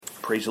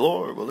Praise the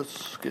Lord. Well,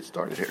 let's get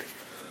started here.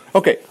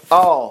 Okay.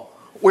 Oh,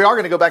 we are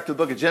going to go back to the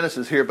book of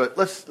Genesis here, but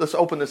let's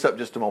open this up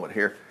just a moment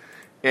here.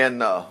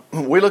 And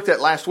we looked at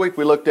last week.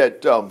 We looked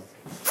at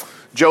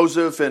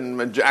Joseph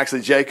and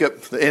actually Jacob,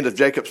 the end of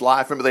Jacob's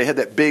life. Remember, they had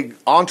that big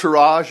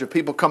entourage of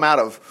people come out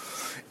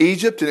of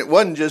Egypt, and it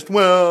wasn't just,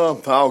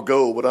 well, I'll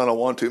go, but I don't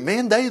want to.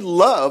 Man, they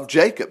loved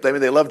Jacob.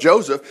 They loved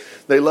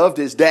Joseph. They loved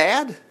his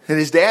dad, and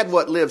his dad,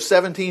 lived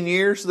 17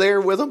 years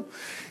there with him.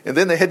 And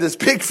then they had this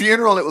big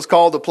funeral, and it was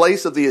called the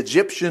place of the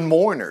Egyptian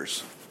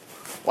mourners.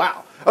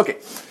 Wow. Okay.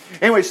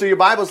 Anyway, so your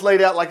Bible's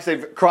laid out, like I say,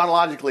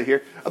 chronologically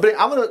here. But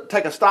I'm going to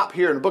take a stop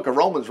here in the book of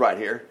Romans right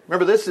here.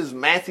 Remember, this is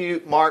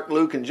Matthew, Mark,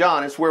 Luke, and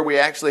John. It's where we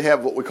actually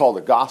have what we call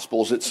the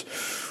Gospels. It's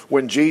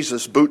when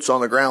Jesus boots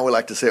on the ground, we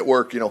like to say at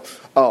work,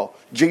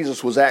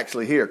 Jesus was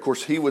actually here. Of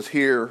course, he was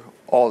here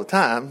all the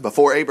time.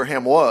 Before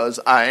Abraham was,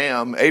 I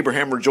am.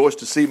 Abraham rejoiced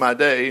to see my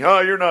day.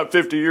 Oh, you're not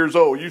 50 years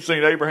old. You've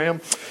seen Abraham?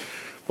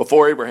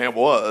 Before Abraham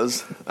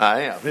was,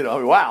 I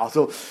am. Wow.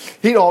 So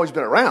he'd always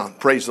been around.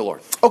 Praise the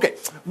Lord. Okay,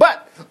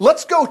 but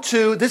let's go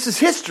to, this is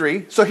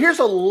history. So here's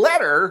a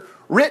letter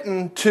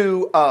written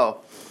to,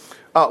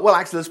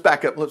 actually, let's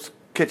back up. Let's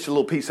catch a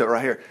little piece of it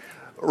right here.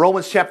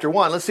 Romans chapter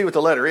 1. Let's see what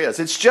the letter is.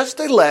 It's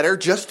just a letter,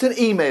 just an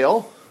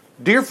email.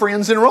 Dear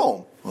friends in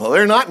Rome. Well,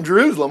 they're not in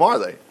Jerusalem, are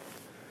they?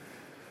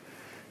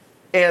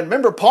 And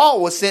remember, Paul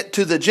was sent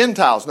to the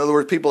Gentiles. In other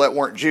words, people that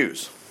weren't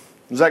Jews.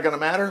 Is that going to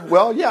matter?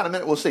 Well, yeah, in a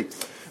minute we'll see.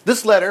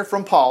 This letter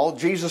from Paul,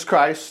 Jesus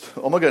Christ,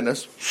 oh my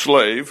goodness,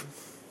 slave.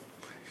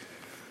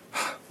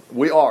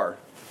 We are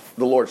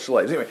the Lord's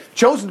slaves. Anyway,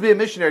 chosen to be a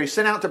missionary,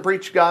 sent out to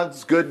preach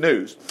God's good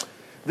news.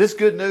 This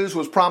good news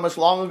was promised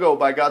long ago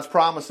by God's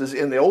promises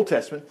in the Old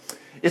Testament.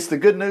 It's the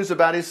good news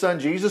about His Son,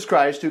 Jesus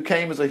Christ, who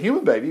came as a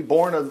human baby,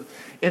 born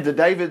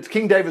into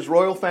King David's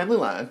royal family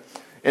line,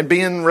 and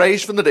being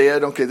raised from the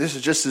dead. Okay, this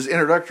is just his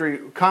introductory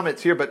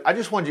comments here, but I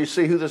just wanted you to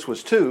see who this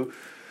was to.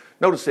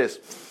 Notice this.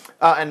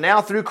 And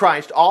now through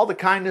Christ, all the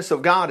kindness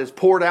of God is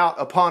poured out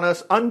upon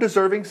us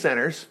undeserving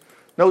sinners.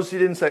 Notice he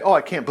didn't say,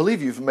 I can't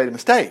believe you've made a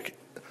mistake.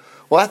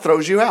 Well, that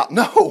throws you out.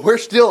 No, we're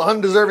still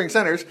undeserving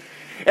sinners.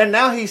 And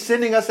now He's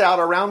sending us out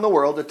around the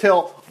world to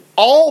tell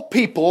all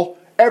people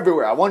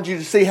everywhere. I want you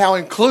to see how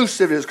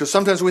inclusive it is, because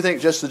sometimes we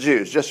think just the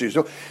Jews.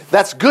 No,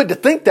 that's good to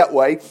think that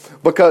way,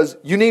 because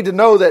you need to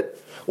know that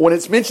when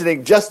it's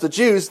mentioning just the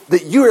Jews,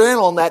 that you're in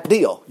on that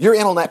deal. You're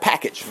in on that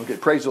package. Okay,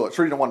 praise the Lord.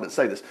 So you don't want to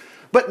say this.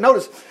 But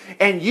notice,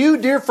 and you,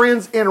 dear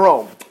friends in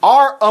Rome,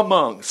 are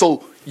among.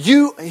 So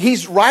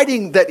he's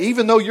writing that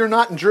even though you're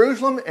not in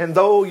Jerusalem, and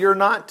though you're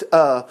not,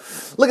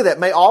 look at that,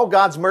 may all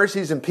God's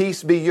mercies and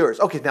peace be yours.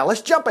 Okay, now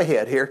let's jump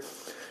ahead here.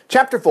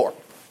 Chapter 4.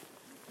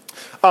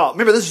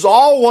 Remember, this is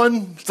all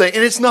one thing,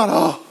 and it's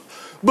not,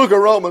 book of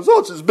Romans,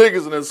 it's as big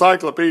as an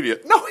encyclopedia.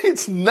 No,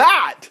 it's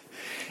not.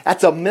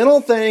 That's a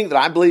mental thing that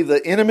I believe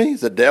the enemy,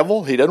 the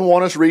devil, he doesn't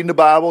want us reading the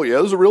Bible. Yeah,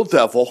 there's a real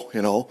devil,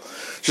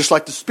 just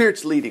like the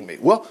Spirit's leading me.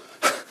 Well,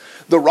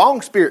 the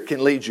wrong spirit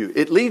can lead you.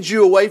 It leads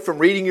you away from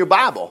reading your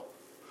Bible.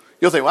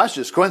 You'll think, well, that's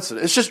just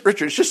coincidence.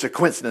 It's just a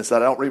coincidence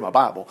that I don't read my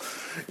Bible,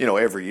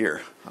 every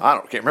year.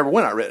 Can't remember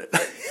when I read it.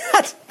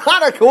 That's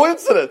not a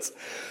coincidence.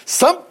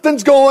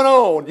 Something's going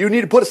on. You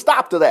need to put a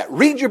stop to that.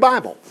 Read your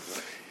Bible.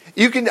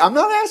 I'm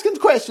not asking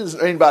questions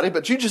to anybody,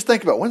 but you just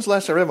think about, when's the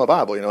last time I read my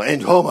Bible,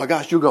 and oh my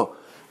gosh, you'll go,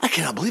 I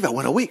cannot believe I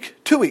went a week,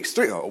 2 weeks,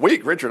 a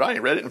week. Richard, I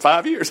ain't read it in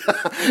 5 years.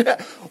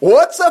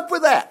 What's up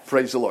with that?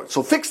 Praise the Lord.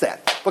 So fix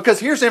that. Because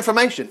here's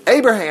information.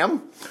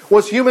 Abraham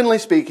was, humanly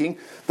speaking,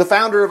 the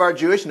founder of our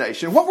Jewish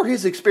nation. What were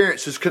his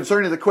experiences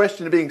concerning the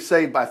question of being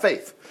saved by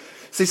faith?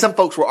 See, some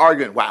folks were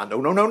arguing, wow,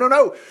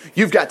 no.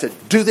 You've got to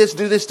do this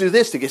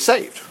to get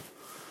saved.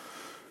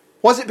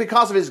 Was it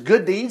because of his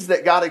good deeds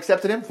that God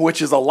accepted him?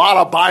 Which is a lot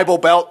of Bible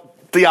Belt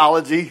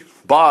theology.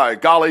 By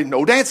golly,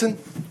 no dancing,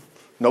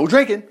 no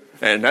drinking,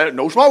 and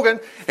no smoking,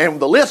 and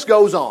the list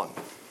goes on.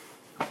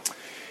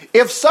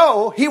 If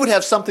so, he would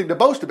have something to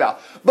boast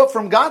about. But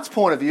from God's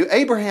point of view,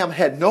 Abraham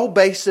had no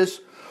basis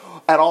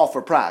at all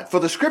for pride. For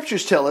the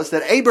Scriptures tell us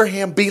that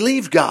Abraham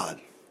believed God.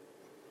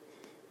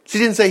 She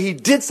didn't say he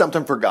did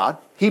something for God.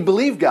 He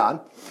believed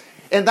God.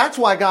 And that's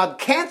why God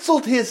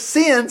canceled his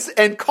sins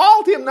and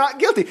called him not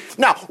guilty.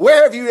 Now,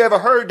 where have you ever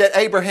heard that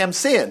Abraham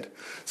sinned?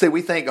 See,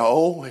 we think,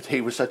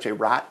 he was such a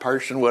right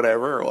person,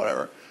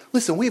 whatever.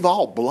 Listen, we've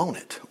all blown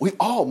it. We've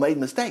all made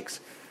mistakes.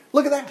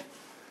 Look at that.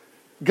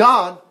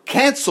 God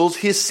cancels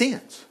his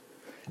sins.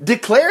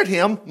 Declared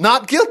him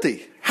not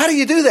guilty. How do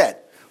you do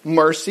that?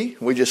 Mercy.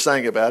 We just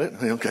sang about it.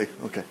 Okay.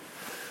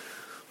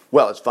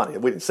 Well, it's funny.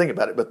 We didn't sing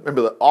about it, but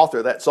remember the author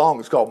of that song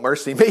is called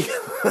Mercy Me.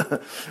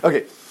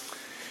 Okay.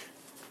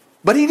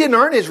 But he didn't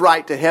earn his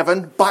right to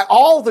heaven by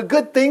all the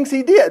good things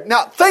he did.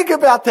 Now, think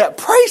about that.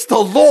 Praise the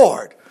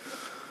Lord.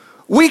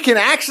 We can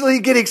actually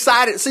get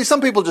excited. See,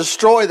 some people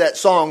destroy that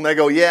song. They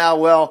go,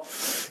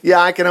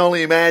 I can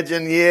only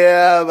imagine.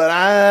 Yeah,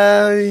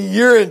 but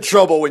you're in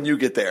trouble when you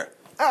get there.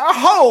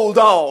 Hold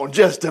on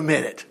just a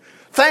minute.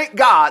 Thank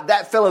God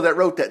that fellow that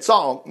wrote that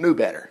song knew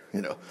better,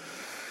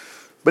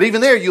 But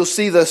even there, you'll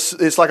see this,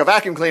 it's like a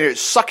vacuum cleaner.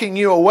 It's sucking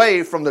you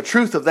away from the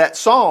truth of that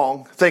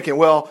song, thinking,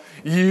 well,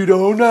 you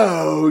don't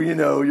know,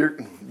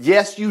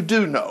 yes, you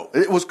do know.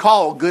 It was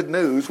called Good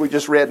News. We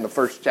just read in the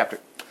first chapter.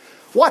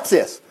 What's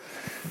this?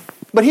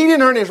 But he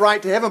didn't earn his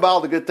right to heaven by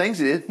all the good things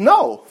he did.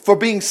 No, for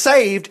being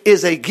saved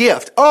is a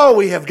gift. Oh,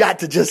 we have got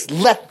to just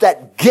let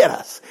that get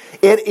us.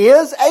 It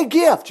is a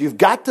gift. You've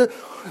got to,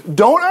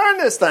 don't earn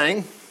this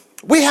thing.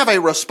 We have a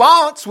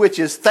response, which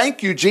is,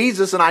 thank you,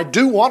 Jesus, and I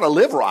do want to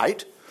live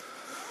right.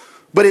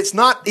 But it's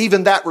not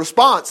even that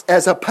response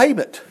as a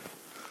payment.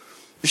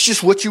 It's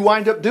just what you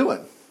wind up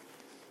doing.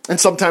 And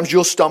sometimes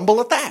you'll stumble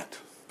at that.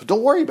 But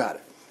don't worry about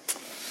it.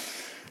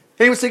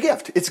 Anyway, it's a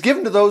gift. It's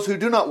given to those who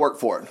do not work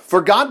for it.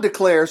 For God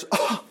declares,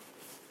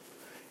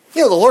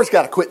 the Lord's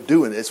got to quit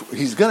doing this.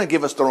 He's going to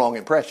give us the wrong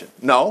impression.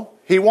 No,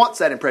 He wants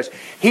that impression.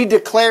 He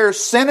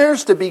declares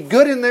sinners to be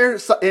good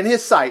in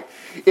His sight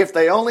if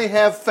they only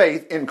have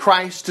faith in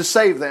Christ to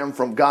save them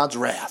from God's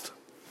wrath.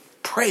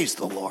 Praise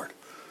the Lord.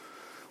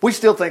 We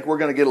still think we're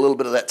going to get a little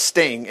bit of that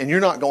sting, and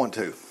you're not going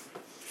to.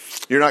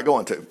 You're not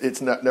going to.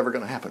 It's never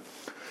going to happen.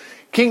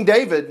 King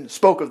David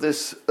spoke of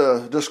this,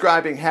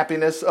 describing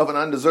happiness of an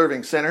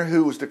undeserving sinner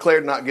who was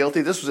declared not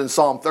guilty. This was in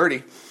Psalm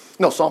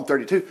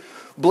 32.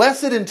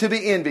 Blessed and to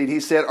be envied, he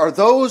said, are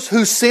those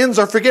whose sins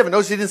are forgiven.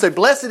 Notice he didn't say,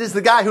 blessed is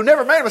the guy who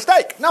never made a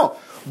mistake. No,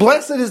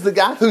 blessed is the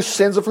guy whose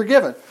sins are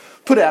forgiven,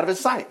 put out of his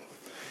sight.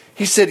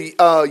 He said,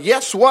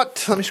 yes,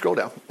 what? Let me scroll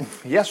down.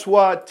 Yes,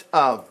 what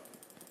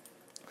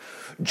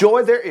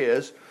joy there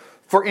is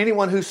for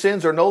anyone whose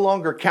sins are no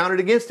longer counted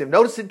against him.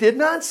 Notice it did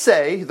not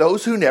say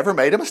those who never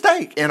made a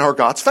mistake and are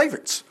God's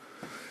favorites.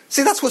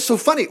 See, that's what's so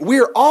funny.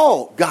 We're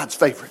all God's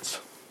favorites.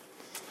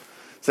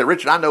 Say,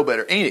 Richard, I know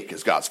better. Enoch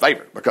is God's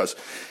favorite because,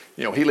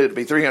 he lived to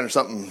be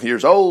 300-something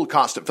years old,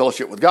 constant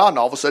fellowship with God, and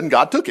all of a sudden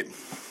God took him.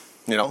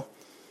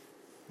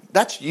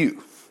 That's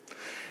you.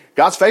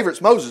 God's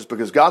favorite's Moses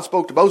because God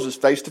spoke to Moses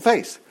face to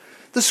face.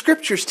 The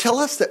scriptures tell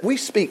us that we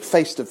speak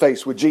face to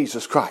face with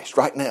Jesus Christ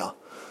right now.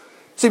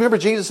 See, remember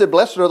Jesus said,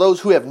 blessed are those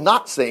who have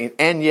not seen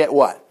and yet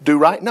what? Do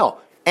right? No.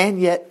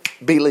 And yet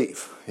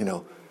believe,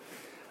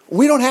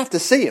 We don't have to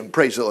see him,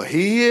 praise the Lord.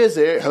 He is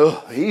there.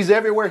 Oh, he's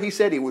everywhere he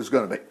said he was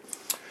going to be.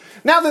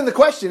 Now then the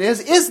question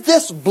is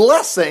this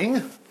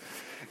blessing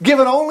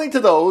given only to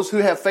those who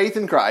have faith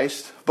in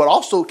Christ, but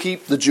also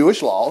keep the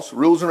Jewish laws,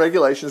 rules and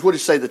regulations, what do you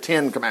say, the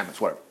 10 commandments,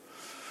 whatever?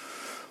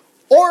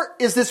 Or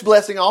is this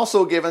blessing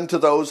also given to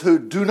those who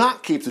do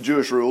not keep the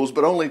Jewish rules,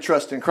 but only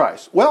trust in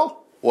Christ?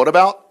 Well, what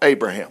about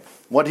Abraham?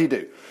 What did he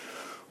do?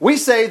 We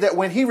say that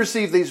when he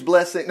received these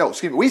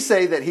blessings, we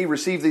say that he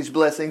received these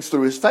blessings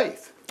through his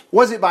faith.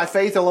 Was it by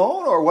faith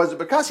alone, or was it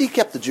because he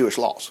kept the Jewish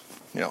laws?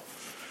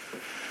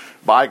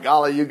 By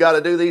golly, you got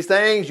to do these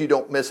things. You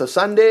don't miss a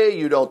Sunday.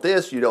 You don't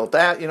this, you don't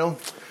that,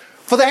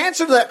 For the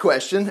answer to that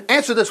question,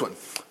 answer this one.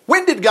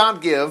 When did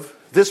God give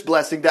this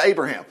blessing to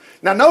Abraham?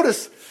 Now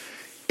notice,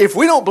 if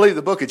we don't believe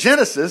the book of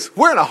Genesis,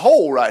 we're in a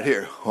hole right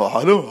here. Well,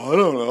 I don't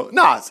know.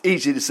 No, it's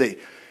easy to see.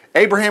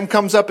 Abraham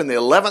comes up in the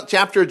 11th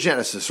chapter of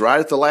Genesis, right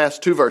at the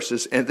last 2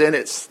 verses, and then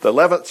it's the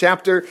 11th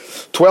chapter,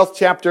 12th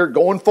chapter,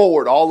 going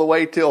forward all the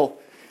way till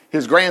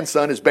his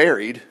grandson is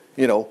buried,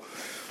 and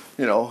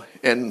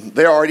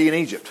they're already in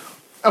Egypt.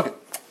 Okay.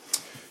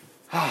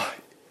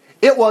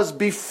 It was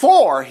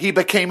before he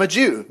became a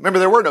Jew. Remember,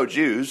 there were no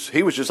Jews.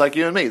 He was just like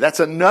you and me. That's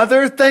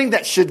another thing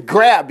that should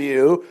grab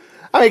you.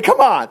 I mean,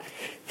 come on.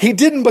 He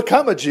didn't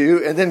become a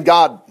Jew, and then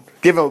God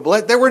gave him a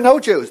blessing. There were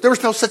no Jews. There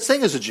was no such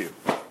thing as a Jew.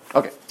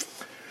 Okay.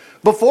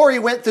 Before he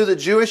went through the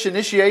Jewish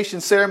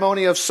initiation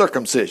ceremony of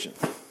circumcision.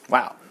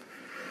 Wow.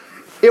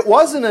 It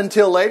wasn't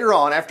until later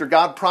on, after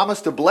God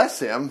promised to bless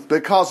him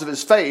because of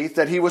his faith,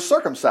 that he was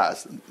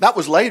circumcised. That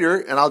was later,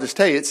 and I'll just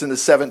tell you, it's in the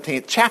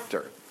 17th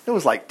chapter. It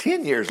was like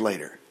 10 years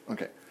later.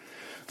 Okay.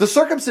 The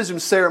circumcision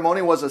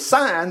ceremony was a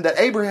sign that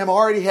Abraham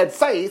already had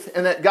faith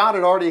and that God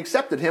had already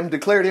accepted him,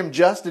 declared him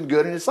just and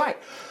good in his sight,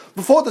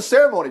 before the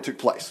ceremony took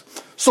place.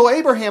 So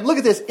Abraham, look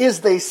at this, is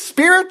the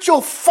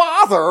spiritual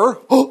father,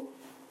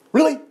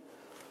 really?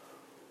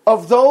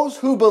 Of those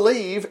who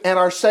believe and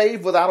are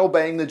saved without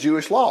obeying the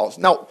Jewish laws.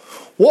 Now,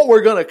 what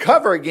we're going to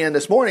cover again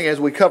this morning, as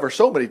we cover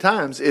so many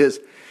times, is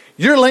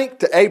you're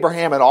linked to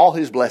Abraham and all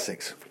his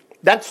blessings.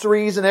 That's the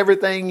reason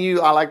everything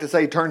I like to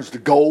say, turns to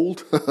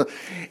gold.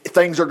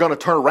 Things are going to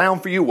turn around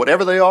for you,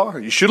 whatever they are.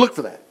 You should look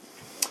for that.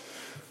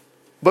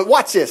 But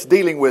watch this,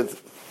 dealing with,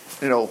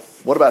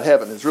 what about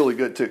heaven is really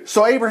good too.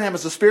 So Abraham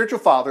is the spiritual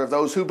father of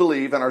those who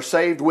believe and are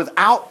saved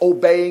without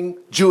obeying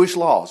Jewish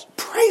laws.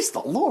 Praise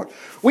the Lord.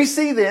 We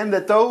see then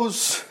that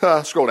those,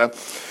 scroll down.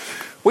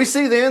 We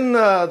see then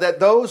that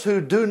those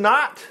who do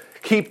not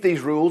keep these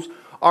rules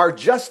are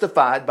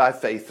justified by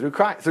faith through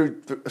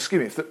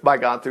Christ, by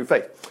God through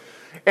faith.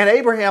 And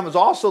Abraham is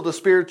also the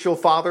spiritual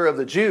father of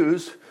the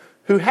Jews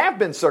who have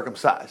been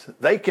circumcised.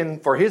 They can,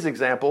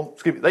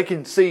 they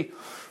can see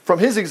from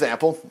his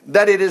example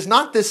that it is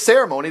not this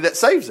ceremony that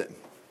saves him.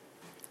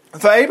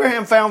 For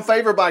Abraham found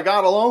favor by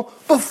God alone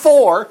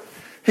before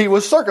he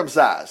was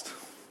circumcised.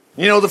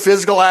 The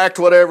physical act,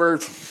 whatever,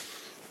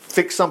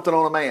 fix something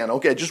on a man.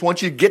 Okay, just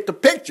want you to get the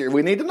picture.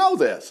 We need to know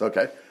this.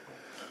 Okay.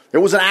 It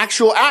was an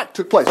actual act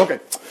took place. Okay.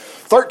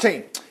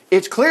 13.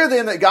 It's clear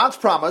then that God's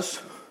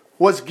promise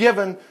was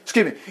given,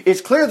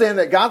 it's clear then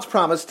that God's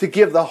promise to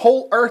give the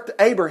whole earth to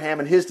Abraham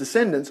and his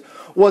descendants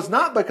was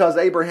not because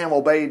Abraham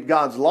obeyed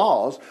God's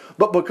laws,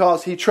 but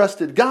because he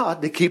trusted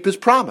God to keep his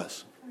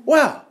promise.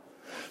 Wow.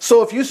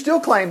 So if you still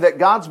claim that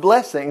God's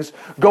blessings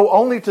go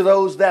only to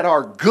those that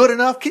are good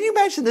enough, can you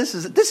imagine this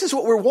is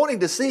what we're wanting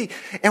to see,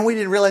 and we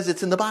didn't realize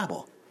it's in the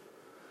Bible.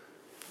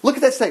 Look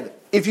at that statement.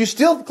 If you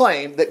still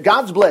claim that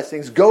God's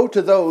blessings go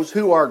to those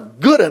who are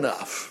good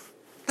enough,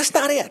 that's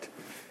not it.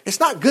 It's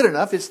not good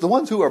enough. It's the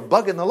ones who are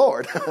bugging the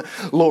Lord.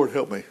 Lord,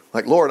 help me.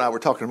 Like Laura and I were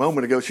talking a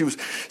moment ago. She was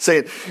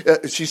saying,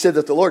 she said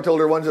that the Lord told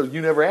her one day, you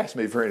never asked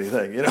me for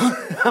anything. You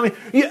know, I mean,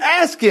 you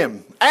ask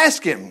him.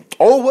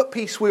 Oh, what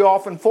peace we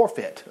often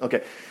forfeit.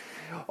 Okay.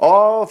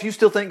 Oh, if you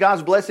still think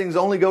God's blessings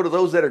only go to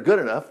those that are good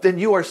enough, then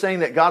you are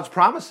saying that God's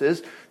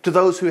promises to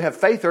those who have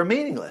faith are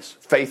meaningless.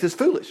 Faith is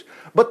foolish.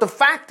 But the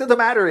fact of the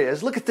matter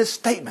is, look at this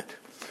statement.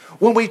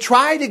 When we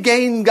try to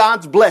gain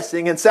God's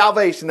blessing and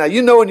salvation, now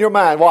you know in your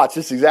mind, watch,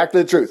 this is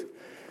exactly the truth.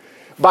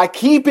 By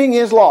keeping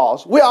his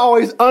laws, we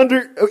always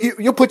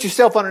you'll put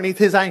yourself underneath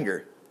his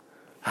anger.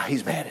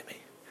 He's mad at me.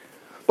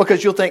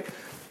 Because you'll think,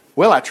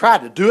 well, I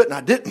tried to do it and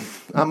I didn't.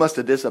 I must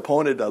have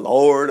disappointed the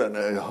Lord and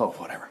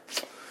whatever.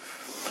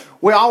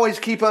 We always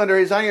keep under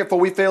his anger for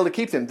we fail to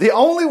keep them. The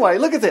only way,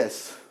 look at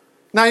this.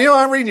 Now, you know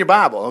I'm reading your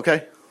Bible,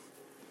 okay?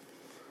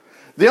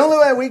 The only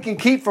way we can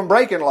keep from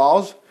breaking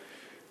laws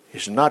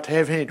is not to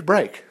have any to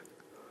break.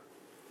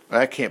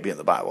 That can't be in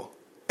the Bible.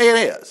 It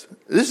is.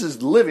 This is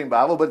the Living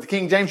Bible, but the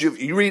King James,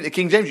 you read the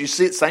King James, you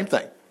see it, same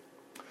thing.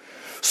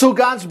 So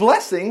God's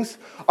blessings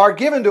are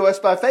given to us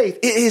by faith.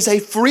 It is a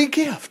free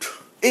gift.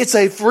 It's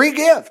a free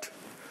gift.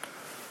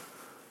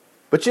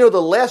 But you know,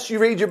 the less you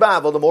read your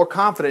Bible, the more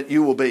confident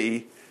you will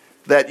be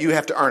that you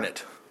have to earn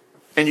it.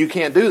 And you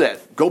can't do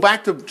that. Go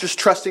back to just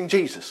trusting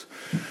Jesus.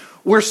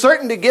 We're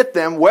certain to get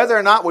them whether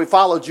or not we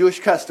follow Jewish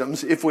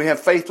customs if we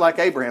have faith like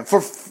Abraham.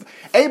 For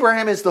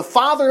Abraham is the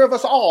father of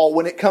us all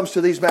when it comes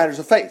to these matters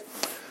of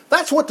faith.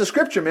 That's what the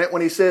scripture meant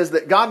when he says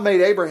that God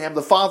made Abraham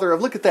the father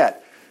of, look at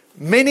that,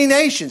 many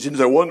nations. You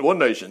say, one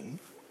nation.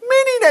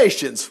 Many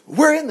nations.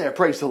 We're in there,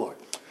 praise the Lord.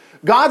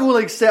 God will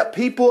accept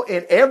people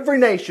in every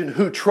nation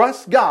who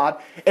trust God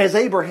as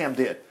Abraham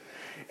did.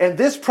 And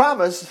this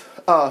promise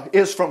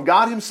is from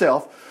God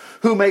himself,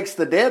 who makes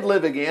the dead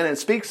live again and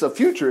speaks of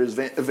future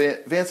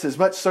events as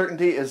much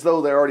certainty as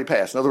though they're already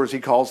past. In other words,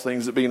 he calls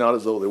things that be not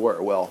as though they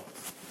were. Well,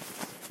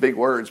 big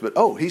words, but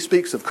he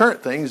speaks of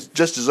current things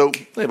just as though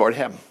they've already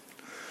happened.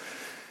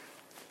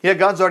 Yeah,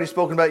 God's already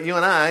spoken about you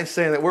and I,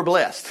 saying that we're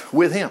blessed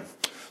with him.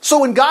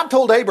 So when God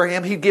told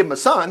Abraham he'd give him a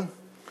son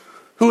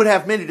who would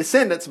have many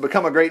descendants and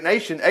become a great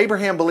nation,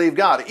 Abraham believed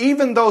God,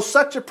 even though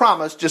such a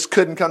promise just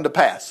couldn't come to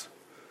pass.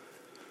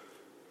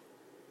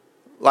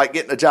 Like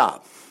getting a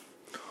job.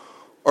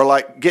 Or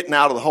like getting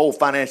out of the hole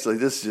financially.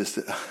 This is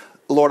just,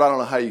 Lord, I don't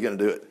know how you're going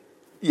to do it.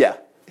 Yeah,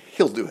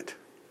 he'll do it.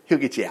 He'll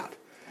get you out.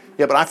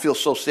 Yeah, but I feel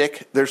so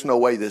sick. There's no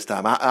way this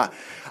time.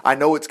 I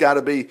know it's got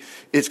to be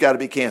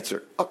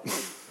cancer.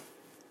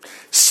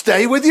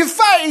 Stay with your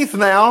faith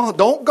now.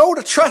 Don't go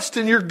to trust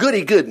in your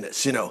goody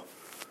goodness, you know.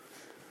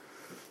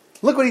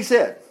 Look what he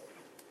said.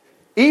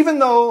 Even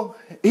though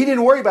he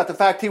didn't worry about the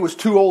fact he was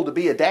too old to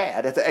be a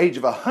dad at the age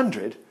of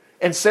 100,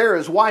 and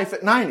Sarah's wife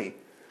at 90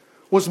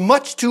 was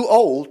much too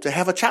old to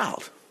have a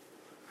child.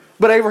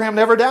 But Abraham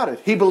never doubted.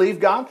 He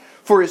believed God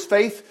for his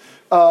faith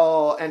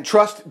and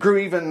trust grew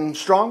even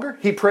stronger.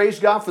 He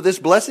praised God for this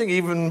blessing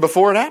even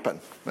before it happened.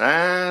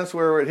 That's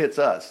where it hits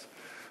us.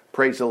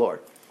 Praise the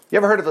Lord. You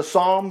ever heard of the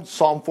Psalm?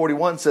 Psalm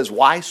 41 says,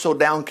 "Why so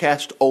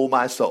downcast, O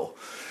my soul?"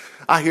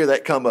 I hear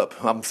that come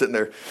up. I'm sitting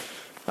there.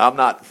 I'm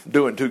not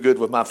doing too good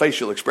with my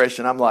facial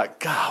expression. I'm like,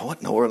 God, what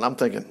in the world? I'm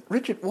thinking,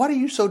 Richard, what are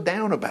you so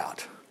down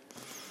about?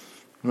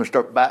 I'm going to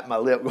start biting my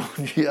lip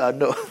going, yeah, I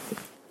know.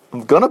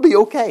 I'm going to be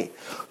okay.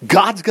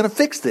 God's going to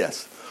fix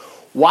this.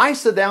 Why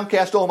so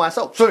downcast, O my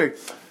soul? So,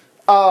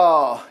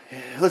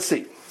 let's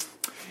see.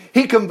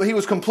 He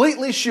was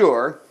completely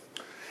sure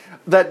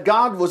that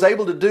God was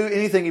able to do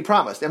anything he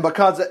promised. And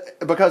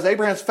because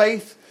Abraham's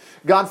faith,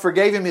 God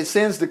forgave him his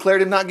sins,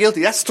 declared him not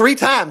guilty. That's 3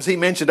 times he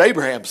mentioned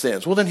Abraham's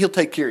sins. Well, then he'll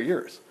take care of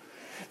yours.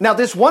 Now,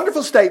 this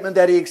wonderful statement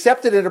that he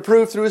accepted and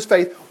approved through his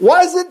faith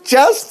wasn't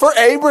just for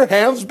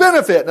Abraham's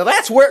benefit. Now,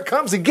 that's where it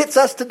comes and gets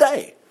us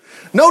today.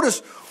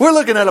 Notice, we're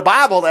looking at a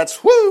Bible that's,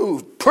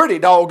 pretty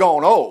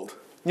doggone old.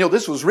 You know,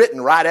 this was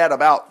written right at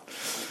about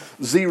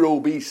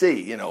 0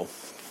 BC,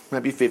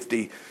 maybe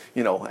 50,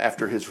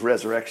 after his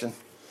resurrection.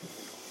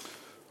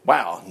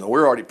 Wow, no,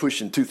 we're already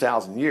pushing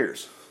 2,000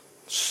 years.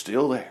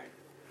 Still there.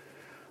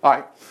 All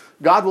right,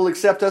 God will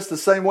accept us the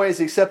same way as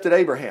he accepted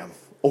Abraham.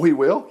 Oh, he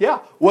will? Yeah.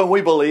 When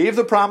we believe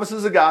the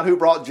promises of God who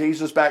brought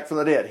Jesus back from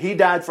the dead. He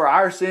died for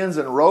our sins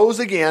and rose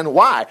again.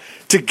 Why?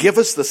 To give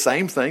us the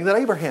same thing that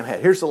Abraham had.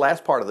 Here's the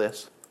last part of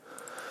this.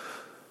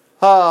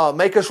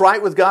 Make us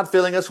right with God,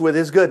 filling us with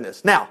his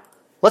goodness. Now,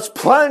 Let's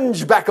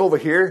plunge back over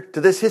here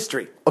to this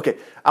history. Okay,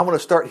 I want to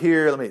start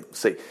here. Let me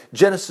see.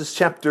 Genesis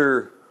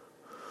chapter,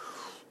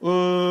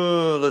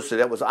 let's see,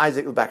 that was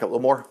Isaac. Back up a little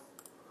more.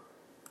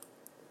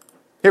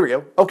 Here we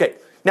go. Okay,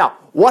 now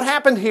what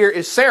happened here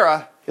is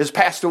Sarah is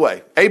passed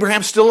away.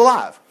 Abraham's still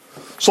alive.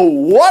 So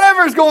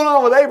whatever's going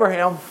on with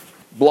Abraham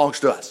belongs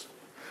to us.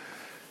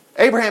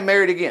 Abraham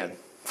married again.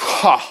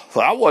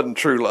 That wasn't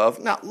true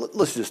love. Now,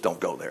 let's just don't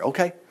go there,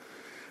 okay?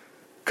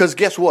 Because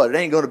guess what? It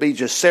ain't going to be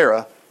just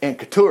Sarah and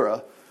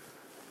Keturah.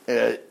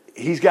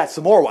 He's got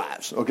some more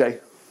wives, okay?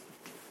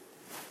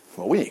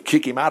 Well, we didn't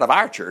kick him out of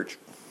our church.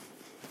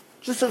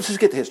 Let's just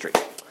get the history.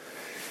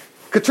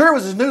 Keturah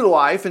was his new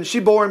wife, and she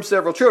bore him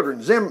several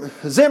children.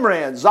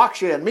 Zimran,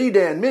 Zokshan,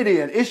 Medan,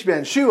 Midian,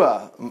 Ishban,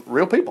 Shua.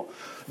 Real people.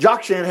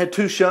 Jokshan had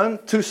two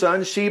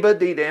sons, Sheba,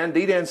 Dedan.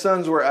 Dedan's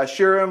sons were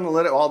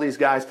Ashurim, all these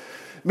guys.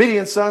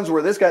 Midian's sons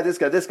were this guy, this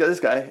guy, this guy, this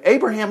guy.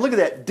 Abraham, look at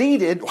that,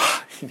 Dedan,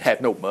 he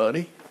had no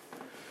money.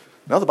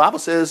 Now the Bible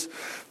says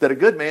that a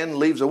good man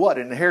leaves a what?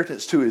 An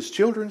inheritance to his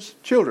children's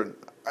children.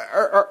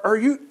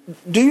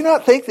 Do you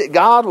not think that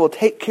God will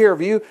take care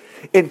of you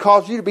and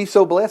cause you to be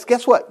so blessed?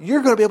 Guess what?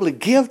 You're going to be able to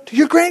give to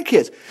your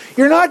grandkids.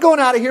 You're not going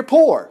out of here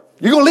poor.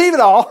 You're going to leave it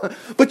all,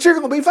 but you're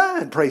going to be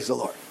fine. Praise the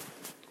Lord.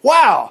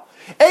 Wow.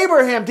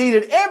 Abraham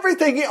deeded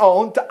everything he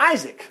owned to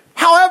Isaac.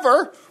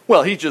 However,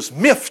 well, he just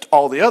miffed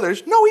all the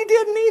others. No, he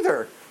didn't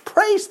either.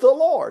 Praise the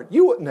Lord.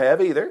 You wouldn't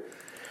have either.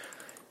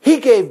 He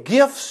gave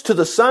gifts to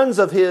the sons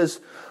of his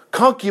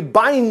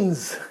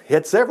concubines. He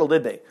had several,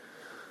 didn't he?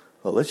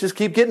 Well, let's just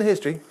keep getting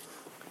history.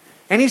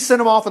 And he sent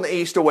them off in the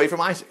east away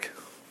from Isaac.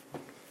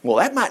 Well,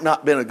 that might not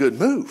have been a good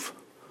move.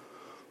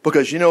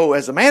 Because,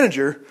 as a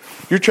manager,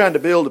 you're trying to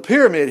build a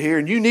pyramid here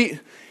and you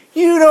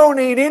don't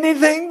need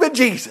anything but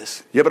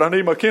Jesus. Yeah, but I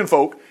need my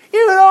kinfolk.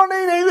 You don't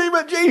need anything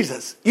but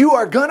Jesus. You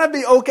are going to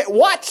be okay.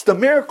 Watch the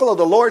miracle of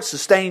the Lord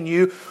sustain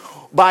you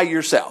by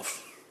yourself.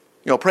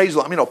 Praise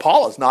the Lord.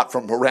 Paula's not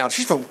from around.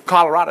 She's from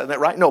Colorado, isn't that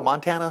right? No,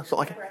 Montana, something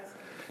like that.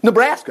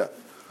 Nebraska.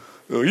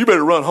 Oh, you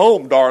better run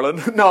home,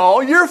 darling.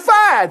 No, you're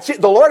fine.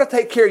 The Lord will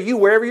take care of you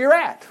wherever you're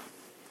at.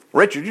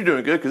 Richard, you're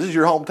doing good because this is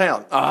your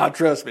hometown.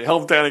 Trust me,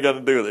 hometown ain't got to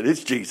do with it.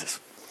 It's Jesus.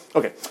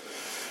 Okay.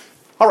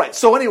 All right,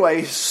 so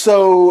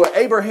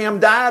Abraham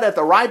died at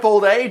the ripe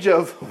old age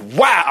of,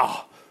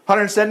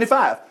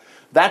 175.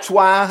 That's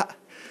why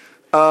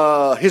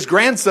his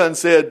grandson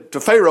said to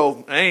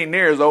Pharaoh, I ain't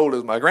near as old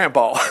as my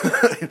grandpa. All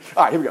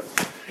right, here we go.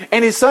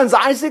 And his sons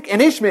Isaac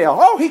and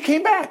Ishmael, he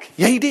came back.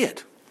 Yeah, he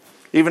did.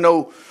 Even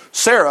though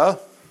Sarah,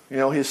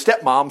 his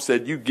stepmom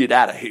said, you get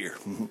out of here.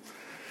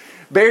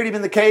 Buried him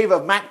in the cave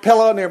of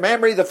Machpelah near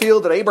Mamre, the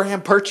field that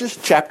Abraham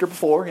purchased, chapter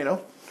before,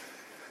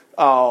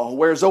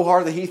 where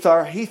Zohar the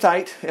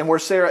Hethite and where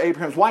Sarah,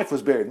 Abraham's wife,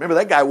 was buried. Remember,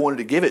 that guy wanted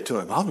to give it to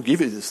him. I'm going to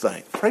give you this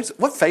thing.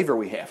 What favor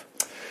we have.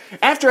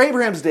 After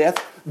Abraham's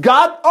death,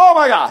 God, oh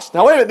my gosh,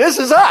 now wait a minute, this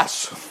is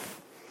us.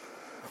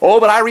 Oh,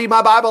 but I read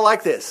my Bible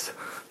like this.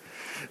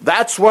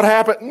 That's what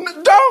happened.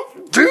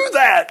 Don't do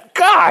that.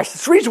 Gosh,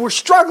 that's the reason we're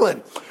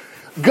struggling.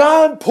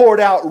 God poured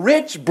out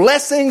rich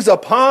blessings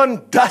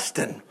upon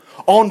Dustin,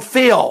 on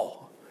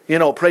Phil.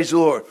 Praise the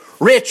Lord.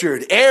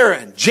 Richard,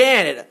 Aaron,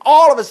 Janet,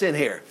 all of us in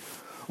here.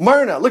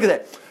 Myrna, look at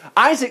that.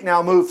 Isaac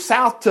now moved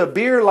south to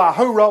Beer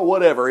Lahura,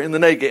 whatever, in the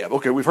Negev.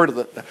 Okay, we've heard of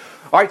that.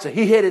 All right, so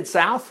he headed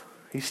south.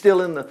 He's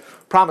still in the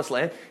promised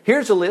land.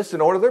 Here's a list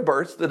in order of their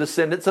births, the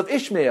descendants of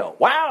Ishmael.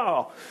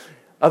 Wow.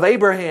 Of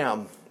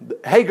Abraham,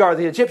 Hagar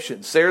the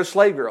Egyptian, Sarah's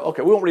slave girl.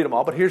 Okay, we won't read them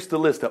all, but here's the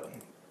list of them.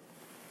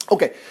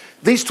 Okay,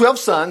 these 12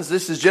 sons,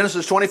 this is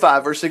Genesis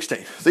 25, verse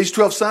 16. These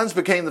 12 sons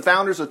became the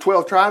founders of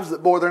 12 tribes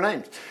that bore their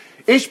names.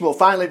 Ishmael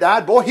finally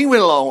died. Boy, he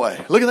went a long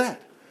way. Look at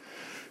that.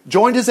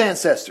 Joined his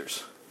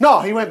ancestors. No,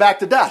 he went back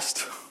to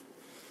dust.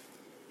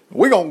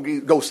 We're going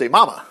to go see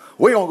Mama.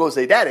 We're going to go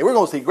see Daddy. We're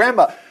going to see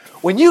Grandma.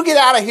 When you get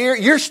out of here,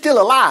 you're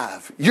still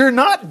alive. You're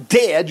not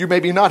dead. You're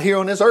maybe not here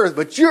on this earth,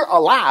 but you're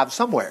alive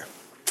somewhere.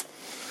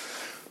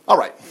 All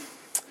right.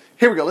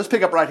 Here we go. Let's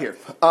pick up right here.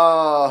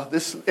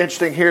 This is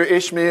interesting here.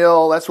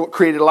 Ishmael, that's what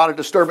created a lot of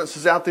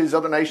disturbances out these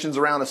other nations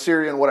around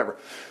Assyria and whatever.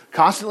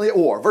 Constantly at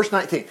war. Verse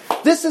 19.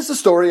 This is the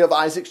story of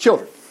Isaac's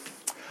children.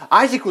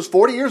 Isaac was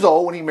 40 years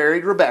old when he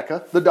married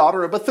Rebekah, the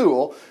daughter of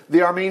Bethuel, the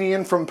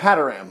Aramean from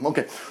Padan.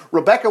 Okay,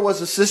 Rebekah was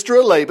the sister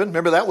of Laban.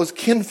 Remember, that was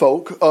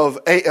kinfolk of,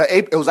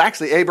 it was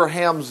actually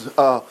Abraham's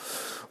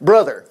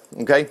brother.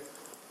 Okay,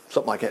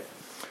 something like that.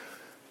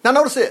 Now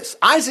notice this.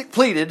 Isaac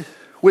pleaded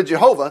with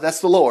Jehovah, that's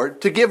the Lord,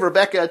 to give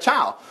Rebekah a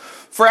child.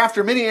 For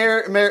after many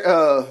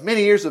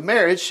years of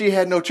marriage, she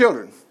had no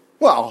children.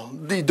 Well,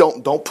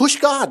 don't push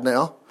God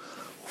now.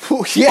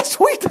 Yes,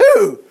 we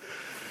do.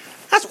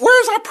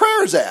 Where's our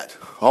prayers at?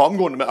 Oh,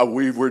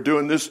 we're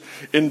doing this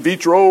in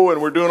vitro,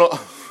 and we're doing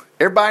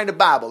everybody in the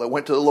Bible that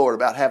went to the Lord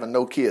about having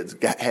no kids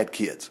had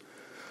kids.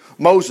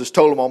 Moses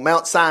told them on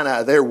Mount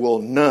Sinai, there will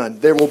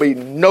be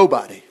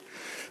nobody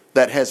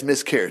that has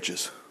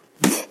miscarriages.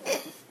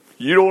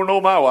 You don't know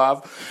my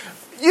wife.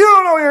 You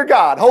don't know your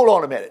God. Hold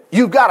on a minute.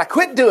 You've got to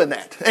quit doing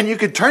that. And you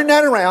can turn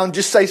that around and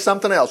just say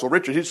something else. Well,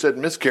 Richard, he said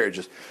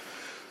miscarriages.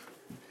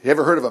 You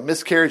ever heard of a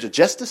miscarriage of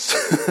justice?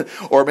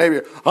 Or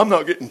maybe, I'm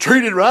not getting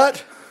treated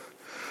right.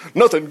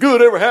 Nothing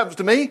good ever happens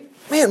to me.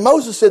 Man,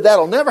 Moses said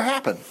that'll never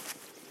happen.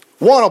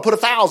 1 will put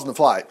 1,000 to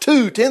flight.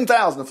 2,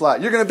 10,000 to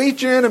flight. You're going to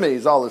beat your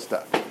enemies, all this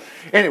stuff.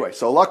 Anyway,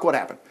 so look what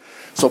happened.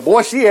 So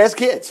boy, she has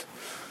kids.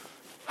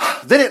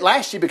 Then at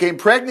last she became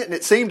pregnant, and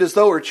it seemed as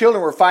though her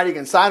children were fighting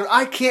inside her.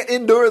 I can't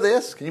endure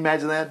this. Can you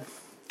imagine that?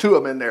 2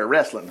 of them in there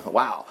wrestling.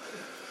 Wow.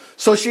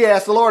 So she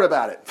asked the Lord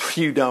about it.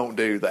 You don't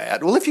do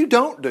that. Well, if you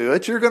don't do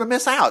it, you're going to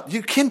miss out.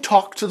 You can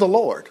talk to the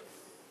Lord.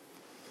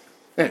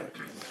 Anyway.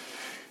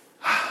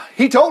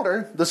 He told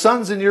her, the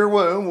sons in your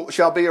womb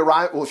shall be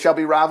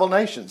rival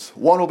nations.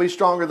 One will be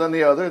stronger than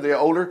the other. The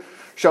older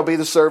shall be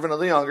the servant of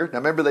the younger. Now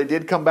remember, they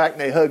did come back and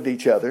they hugged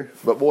each other.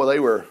 But boy, they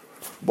were,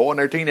 in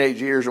their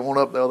teenage years and one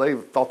up there, they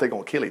thought they were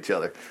going to kill each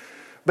other.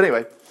 But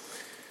anyway,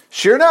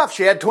 sure enough,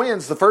 she had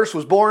twins. The first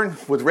was born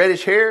with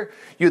reddish hair.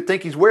 You'd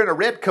think he's wearing a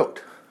red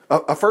coat,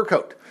 a fur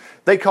coat.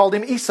 They called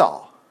him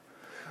Esau.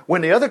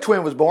 When the other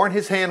twin was born,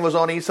 his hand was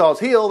on Esau's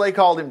heel. They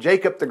called him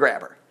Jacob the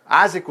Grabber.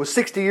 Isaac was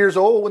 60 years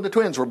old when the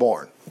twins were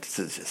born.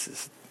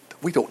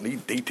 We don't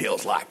need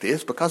details like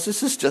this because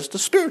this is just a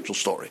spiritual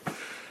story.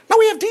 No,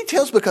 we have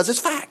details because it's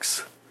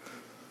facts.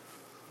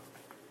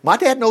 My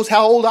dad knows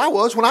how old I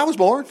was when I was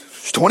born.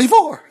 He's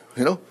 24,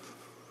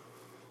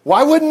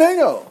 Why wouldn't they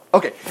know?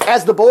 Okay,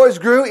 as the boys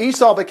grew,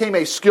 Esau became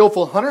a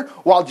skillful hunter,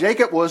 while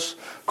Jacob was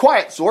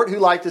quiet sort who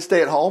liked to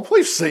stay at home.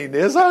 We've seen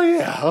this. Oh,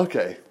 yeah,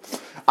 okay.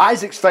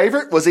 Isaac's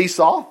favorite was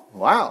Esau.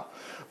 Wow.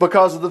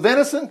 Because of the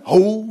venison,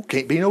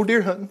 can't be no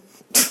deer hunting.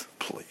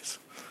 Please.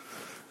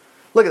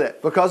 Look at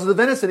that. Because of the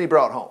venison he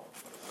brought home.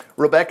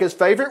 Rebekah's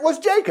favorite was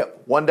Jacob.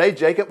 One day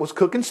Jacob was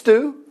cooking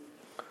stew.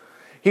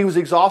 He was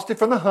exhausted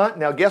from the hunt.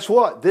 Now guess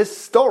what? This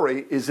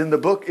story is in the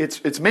book.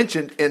 It's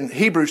mentioned in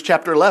Hebrews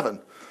chapter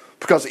 11.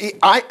 Because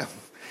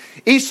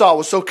Esau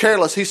was so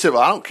careless, he said,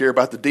 well, I don't care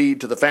about the deed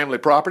to the family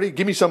property.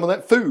 Give me some of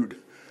that food.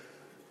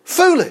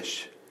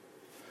 Foolish.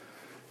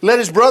 Let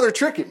his brother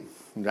trick him.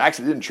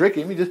 Actually, didn't trick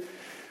him.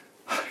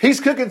 He's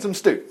cooking some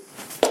stew.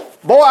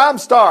 Boy, I'm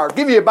starved.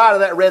 Give me a bite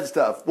of that red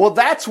stuff. Well,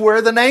 that's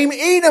where the name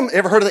Edom.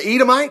 Ever heard of the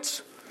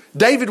Edomites?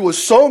 David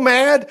was so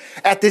mad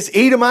at this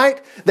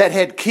Edomite that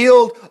had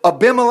killed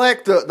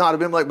Abimelech, not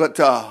Abimelech, but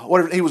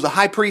whatever, he was the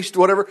high priest,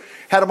 whatever,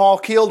 had them all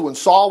killed when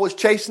Saul was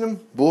chasing them.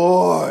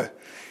 Boy,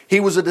 he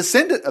was a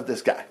descendant of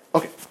this guy.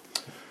 Okay.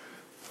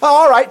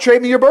 All right,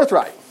 trade me your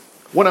birthright.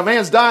 When a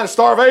man's dying of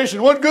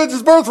starvation, what good's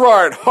his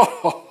birthright?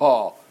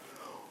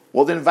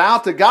 Well, then vow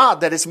to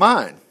God that it's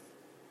mine.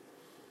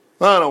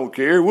 I don't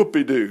care.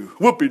 Whoopie-doo.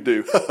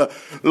 Whoopie-doo.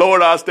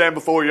 Lord, I stand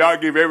before you. I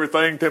give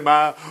everything to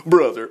my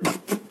brother.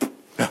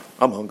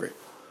 I'm hungry.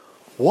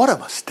 What a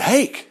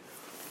mistake.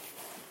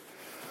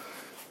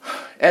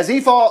 As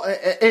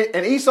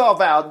Esau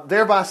vowed,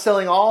 thereby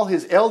selling all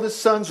his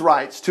eldest son's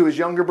rights to his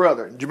younger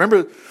brother. Do you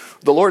remember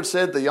the Lord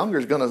said the younger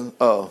is going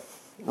to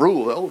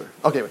rule the older?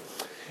 Okay.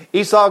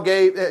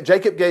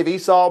 Jacob gave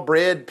Esau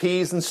bread,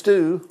 peas, and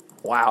stew.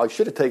 Wow, he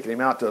should have taken him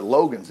out to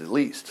Logan's at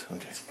least.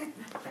 Okay.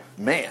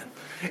 Man.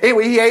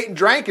 Anyway, he ate and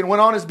drank and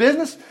went on his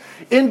business.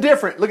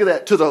 Indifferent, look at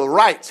that, to the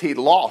rights he'd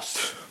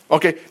lost.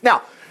 Okay,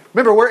 now,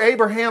 remember, we're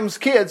Abraham's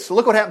kids, so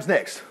look what happens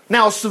next.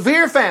 Now, a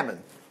severe famine.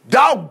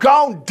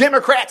 Doggone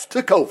Democrats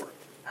took over.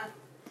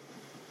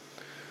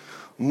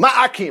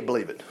 I can't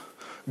believe it.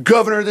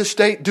 Governor of this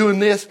state doing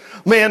this.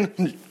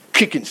 Man,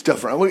 kicking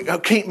stuff around. We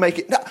can't make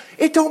it. No,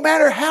 it don't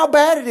matter how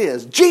bad it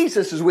is.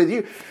 Jesus is with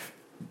you.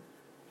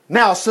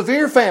 Now,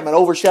 severe famine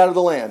overshadowed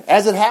the land,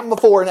 as it happened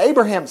before in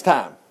Abraham's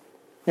time.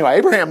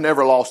 Abraham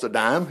never lost a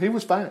dime. He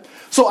was fine.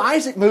 So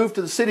Isaac moved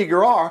to the city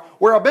Gerar,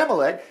 where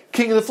Abimelech,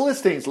 king of the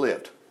Philistines,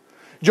 lived.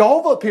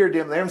 Jehovah appeared to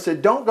him there and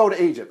said, don't go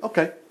to Egypt.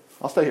 Okay,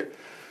 I'll stay here.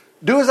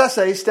 Do as I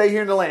say, stay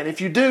here in the land. If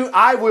you do,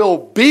 I will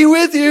be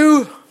with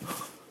you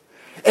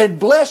and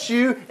bless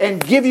you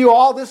and give you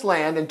all this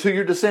land and to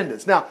your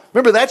descendants. Now,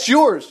 remember, that's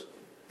yours.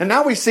 And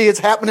now we see it's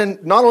happening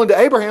not only to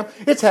Abraham,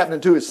 it's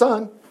happening to his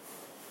son.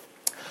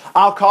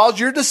 I'll cause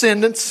your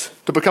descendants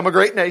to become a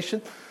great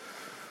nation.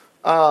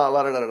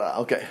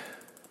 Okay.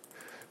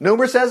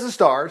 Numerous as the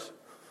stars,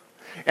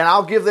 and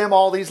I'll give them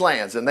all these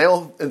lands, and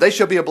they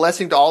shall be a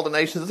blessing to all the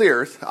nations of the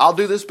earth. I'll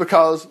do this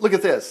because, look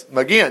at this.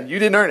 Again, you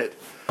didn't earn it.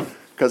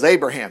 Because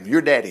Abraham,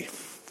 your daddy.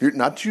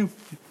 Not you.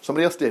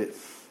 Somebody else did it.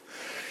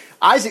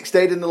 Isaac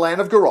stayed in the land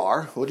of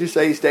Gerar. What'd you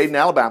say? He stayed in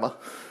Alabama.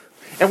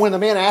 And when the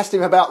men asked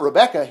him about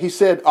Rebekah, he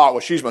said, oh, well,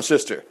 she's my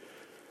sister.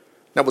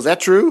 Now, was that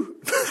true?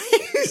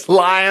 He's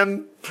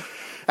lying.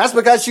 That's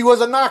because she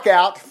was a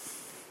knockout.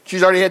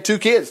 She's already had 2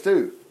 kids,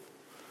 too.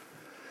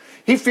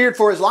 He feared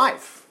for his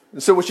life.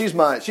 So, well, she's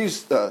mine. He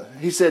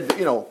said,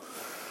 anyway,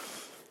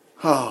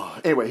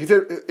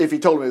 if he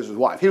told him it was his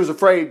wife, he was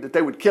afraid that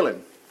they would kill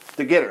him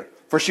to get her,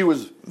 for she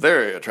was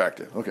very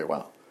attractive. Okay,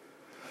 wow.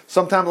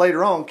 Sometime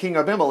later on, King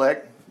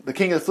Abimelech, the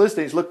king of the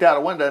Philistines, looked out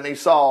a window and he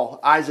saw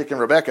Isaac and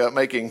Rebekah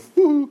making,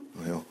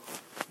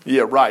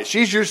 yeah, right.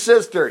 She's your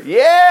sister.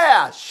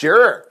 Yeah,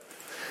 sure.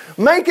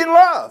 Making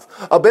love.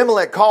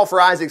 Abimelech called for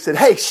Isaac and said,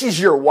 hey, she's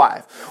your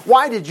wife.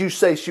 Why did you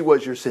say she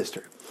was your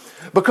sister?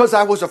 Because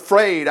I was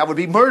afraid I would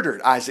be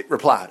murdered, Isaac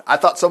replied. I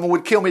thought someone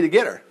would kill me to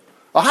get her.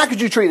 Well, how could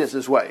you treat us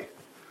this way?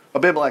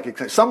 Abimelech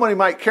exclaimed. Somebody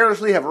might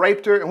carelessly have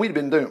raped her and we'd have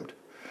been doomed.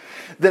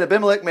 Then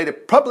Abimelech made a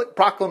public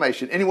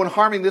proclamation. Anyone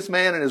harming this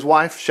man and his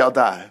wife shall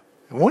die.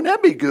 Wouldn't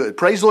that be good?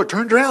 Praise the Lord.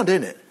 Turned around,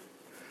 didn't it?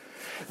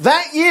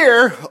 That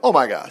year, oh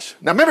my gosh.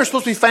 Now remember, it's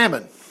supposed to be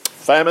famine.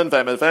 Famine.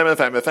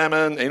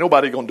 Ain't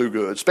nobody going to do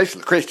good,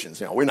 especially the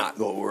Christians. We're not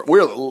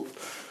going.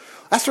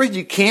 That's the reason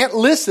you can't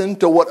listen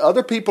to what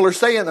other people are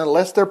saying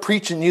unless they're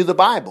preaching you the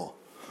Bible.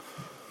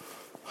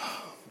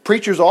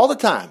 Preachers all the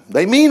time,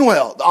 they mean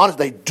well. Honest,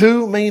 they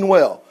do mean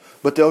well.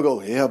 But they'll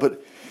go, yeah,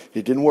 but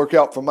it didn't work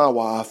out for my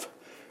wife.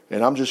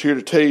 And I'm just here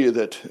to tell you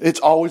that it's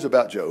always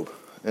about Job.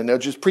 And they'll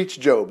just preach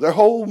Job. Their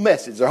whole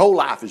message, their whole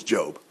life is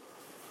Job.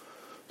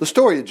 The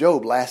story of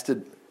Job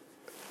lasted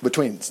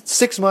between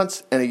 6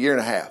 months and a year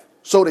and a half.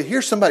 So to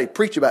hear somebody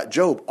preach about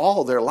Job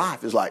all their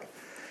life is like,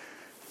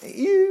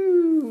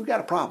 you got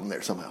a problem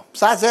there somehow.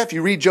 Besides that, if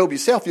you read Job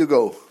yourself, you'll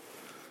go,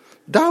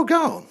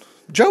 doggone,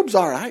 Job's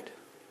all right.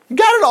 You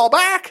got it all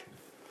back.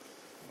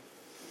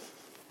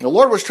 The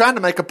Lord was trying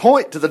to make a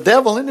point to the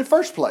devil in the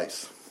first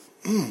place.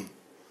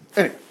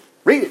 Anyway,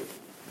 read it.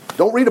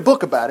 Don't read a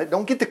book about it.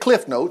 Don't get the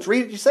cliff notes.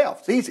 Read it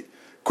yourself. It's easy.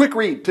 Quick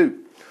read, too.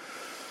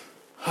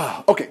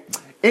 Okay.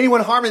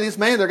 Anyone harming this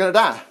man, they're going to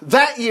die.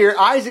 That year,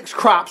 Isaac's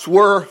crops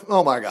were,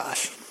 oh my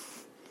gosh,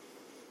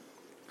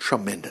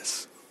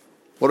 tremendous.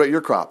 What about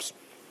your crops?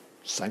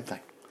 Same thing.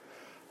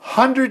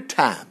 100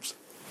 times.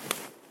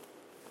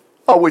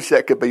 I wish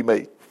that could be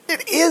me.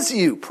 It is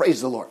you. Praise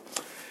the Lord.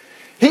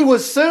 He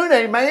was soon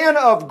a man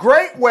of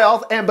great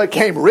wealth and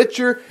became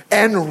richer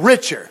and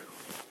richer.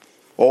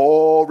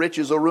 Oh,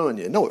 riches will ruin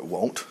you. No, it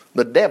won't.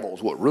 The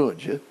devil's what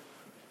ruins you.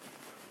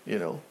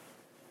 Look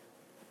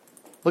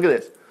at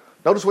this.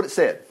 Notice what it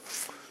said.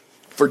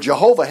 For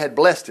Jehovah had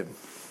blessed him.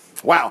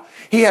 Wow.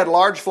 He had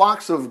large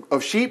flocks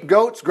of sheep,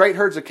 goats, great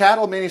herds of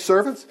cattle, many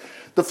servants.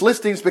 The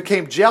Philistines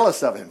became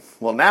jealous of him.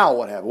 Well, now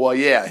what happened? Well,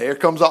 yeah, here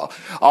comes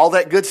all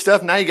that good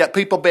stuff. Now you got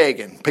people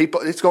begging. Quit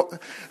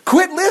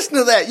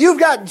listening to that. You've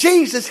got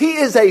Jesus. He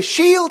is a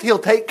shield. He'll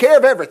take care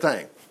of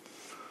everything.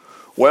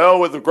 Well,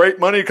 with the great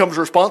money comes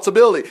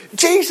responsibility.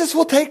 Jesus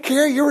will take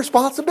care of your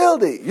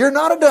responsibility. You're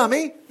not a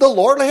dummy. The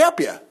Lord will help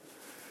you.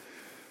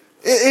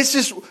 It's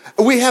just,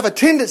 we have a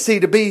tendency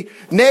to be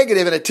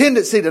negative and a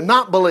tendency to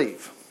not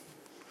believe.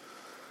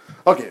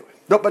 Okay,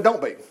 but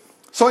don't be.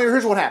 So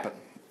here's what happened.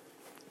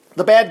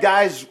 The bad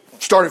guys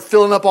started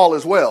filling up all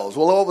his wells.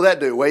 Well, what would that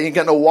do? Well, you ain't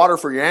got no water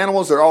for your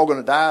animals. They're all going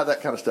to die,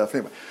 that kind of stuff.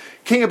 Anyway,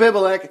 King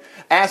Abimelech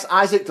asked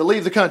Isaac to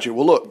leave the country.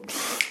 Well, look,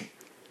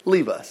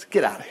 leave us.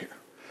 Get out of here.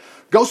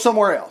 Go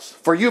somewhere else.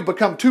 For you've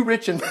become too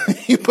rich and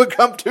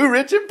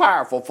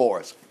powerful for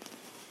us.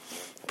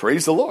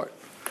 Praise the Lord.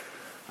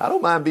 I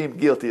don't mind being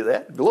guilty of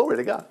that. Glory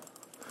to God.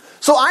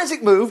 So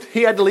Isaac moved.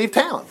 He had to leave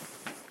town.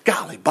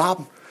 Golly,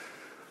 Bob,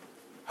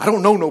 I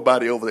don't know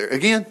nobody over there.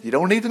 Again, you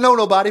don't need to know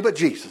nobody but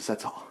Jesus.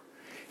 That's all.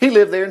 He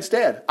lived there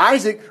instead.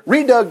 Isaac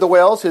redug the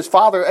wells his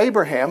father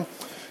Abraham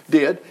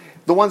did.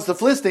 The ones the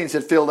Philistines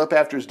had filled up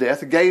after his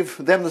death, gave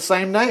them the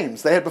same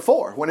names they had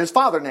before when his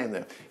father named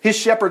them. His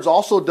shepherds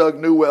also dug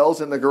new wells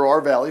in the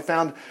Gerar Valley,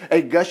 found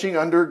a gushing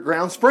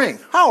underground spring.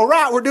 All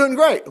right, we're doing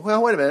great.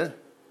 Well, wait a minute.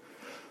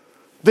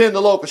 Then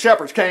the local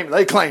shepherds came and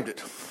they claimed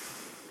it.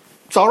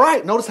 It's all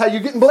right. Notice how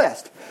you're getting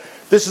blessed.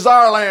 This is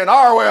our land,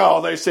 our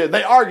well, they said.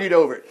 They argued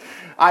over it.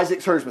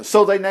 Isaac's herdsmen.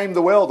 So they named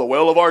the well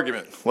of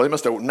argument. Well, they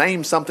must have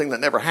named something that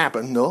never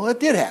happened. No, it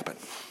did happen.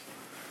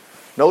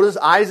 Notice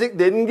Isaac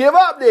didn't give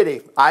up, did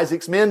he?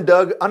 Isaac's men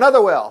dug another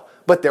well,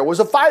 but there was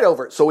a fight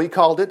over it, so he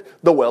called it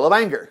the well of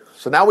anger.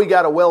 So now we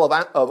got a well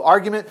of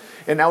argument,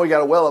 and now we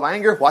got a well of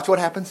anger. Watch what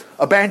happens.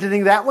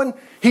 Abandoning that one,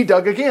 he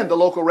dug again. The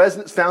local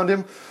residents found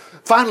him,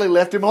 finally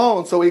left him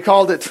alone, so he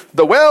called it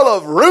the well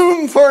of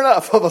room for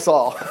enough of us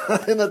all.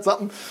 Isn't that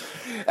something?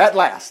 At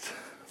last.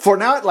 For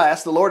now at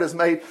last the Lord has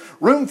made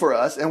room for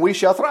us, and we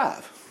shall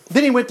thrive.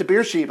 Then he went to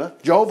Beersheba.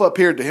 Jehovah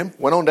appeared to him,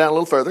 went on down a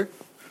little further.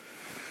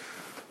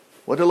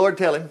 What did the Lord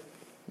tell him?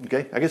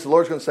 Okay, I guess the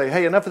Lord's going to say,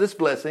 hey, enough of this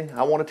blessing.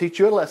 I want to teach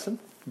you a lesson.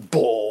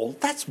 Bull.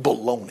 That's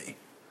baloney.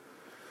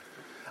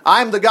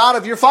 I'm the God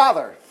of your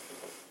father.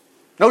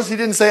 Notice he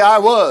didn't say I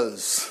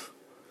was.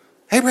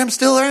 Abraham's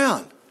still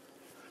around.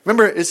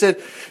 Remember, it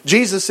said,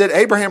 Jesus said,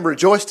 Abraham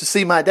rejoiced to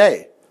see my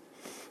day.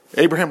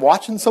 Abraham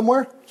watching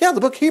somewhere? Yeah,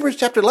 the book of Hebrews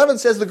chapter 11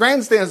 says the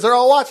grandstands, they're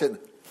all watching.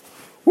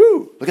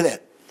 Woo, look at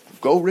that.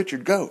 Go,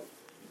 Richard, go.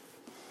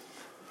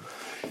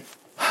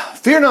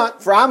 Fear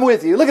not, for I'm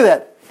with you. Look at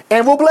that.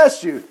 And will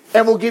bless you,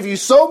 and will give you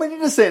so many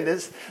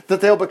descendants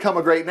that they'll become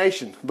a great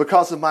nation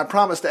because of my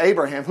promise to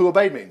Abraham who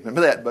obeyed me.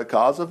 Remember that,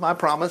 because of my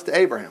promise to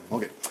Abraham.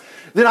 Okay.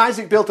 Then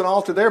Isaac built an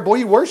altar there. Boy,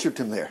 he worshipped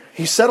him there.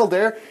 He settled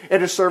there,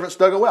 and his servants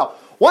dug a well.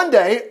 One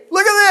day,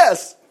 look at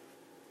this.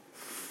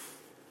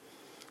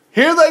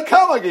 Here they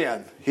come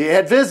again. He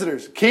had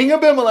visitors. King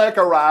Abimelech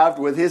arrived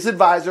with his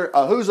advisor,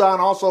 Ahuzah,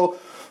 and also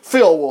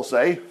Phil, we'll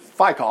say,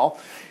 Phicol,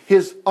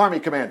 his army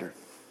commander.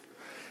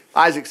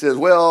 Isaac says,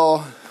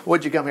 well,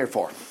 what'd you come here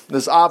for?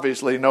 There's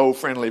obviously no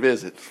friendly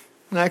visit.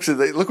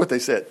 Actually, look what they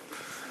said.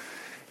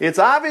 It's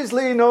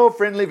obviously no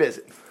friendly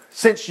visit.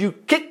 Since you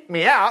kicked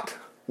me out,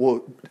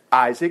 well,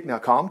 Isaac, now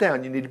calm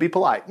down. You need to be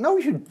polite. No,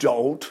 you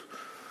don't.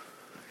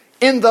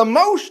 In the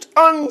most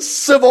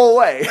uncivil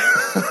way.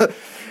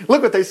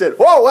 Look what they said.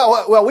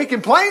 Whoa, well, we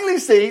can plainly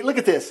see, look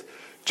at this.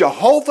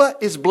 Jehovah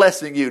is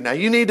blessing you. Now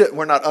you need to,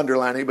 we're not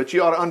underlining, but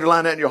you ought to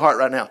underline that in your heart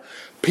right now.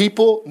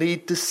 People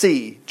need to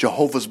see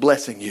Jehovah's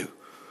blessing you.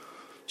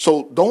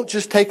 So don't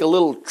just take a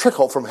little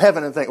trickle from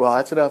heaven and think, well,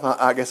 that's enough.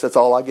 I guess that's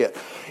all I get.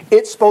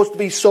 It's supposed to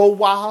be so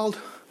wild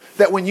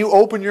that when you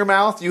open your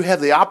mouth, you have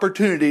the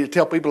opportunity to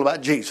tell people about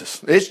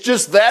Jesus. It's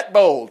just that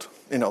bold,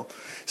 you know.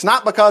 It's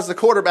not because the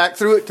quarterback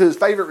threw it to his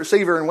favorite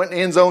receiver and went in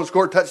the end zone,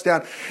 scored a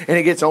touchdown, and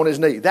he gets on his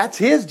knee. That's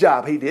his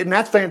job he did, and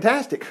that's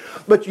fantastic.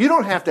 But you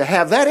don't have to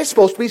have that. It's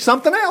supposed to be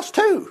something else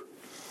too.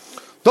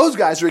 Those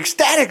guys are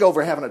ecstatic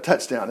over having a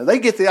touchdown, and they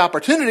get the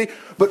opportunity,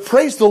 but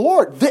praise the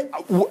Lord,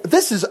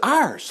 this is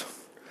ours.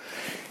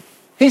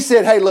 He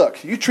said, hey,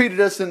 look, you treated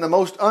us in the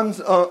most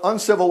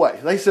uncivil way.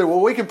 They said,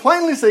 well, we can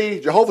plainly see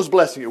Jehovah's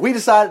blessing you. We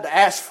decided to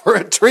ask for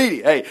a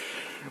treaty. Hey,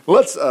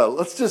 let's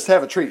just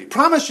have a treaty.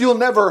 Promise you'll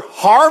never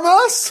harm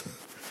us?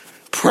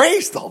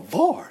 Praise the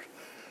Lord.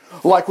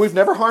 Like we've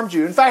never harmed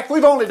you. In fact,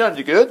 we've only done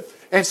you good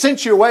and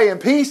sent you away in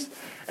peace,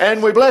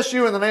 and we bless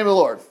you in the name of the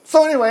Lord.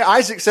 So anyway,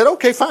 Isaac said,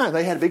 okay, fine.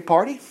 They had a big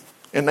party,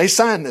 and they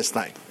signed this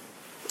thing.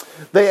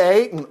 They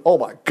ate, and oh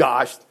my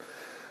gosh,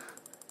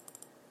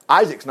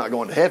 Isaac's not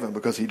going to heaven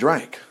because he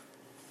drank.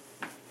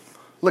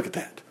 Look at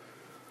that.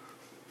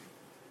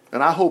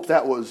 And I hope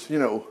that was,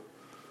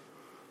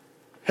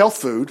 health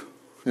food,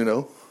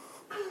 You're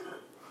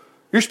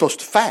supposed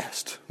to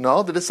fast.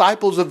 No, the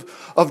disciples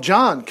of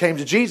John came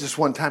to Jesus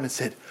one time and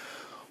said,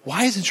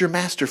 why isn't your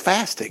master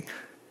fasting?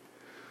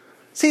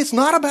 See, it's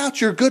not about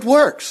your good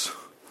works.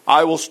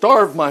 I will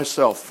starve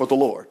myself for the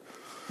Lord.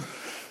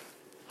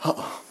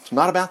 It's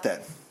not about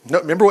that. No,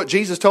 remember what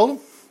Jesus told him?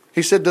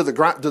 He said to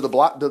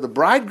the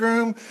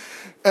bridegroom,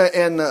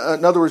 in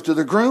other words, to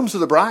the grooms of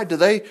the bride, do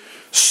they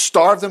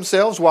starve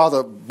themselves while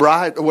the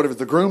bride, or whatever,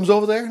 the groom's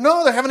over there?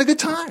 No, they're having a good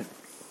time.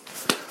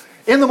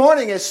 In the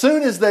morning, as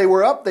soon as they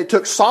were up, they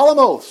took solemn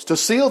oaths to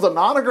seal the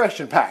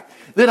non-aggression pact.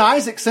 Then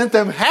Isaac sent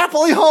them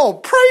happily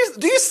home.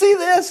 Do you see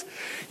this?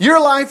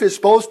 Your life is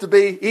supposed to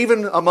be,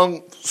 even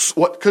among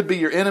what could be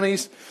your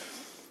enemies,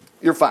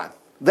 you're fine.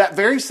 That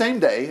very same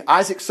day,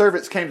 Isaac's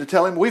servants came to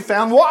tell him, we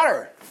found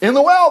water in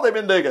the well they've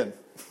been digging.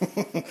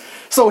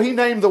 So he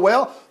named the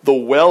well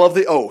of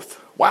the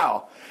Oath.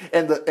 Wow.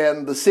 And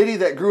the city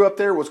that grew up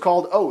there was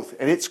called Oath.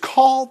 And it's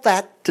called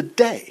that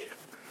today.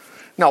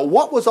 Now,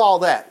 what was all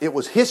that? It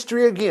was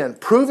history again,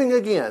 proving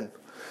again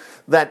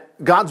that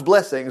God's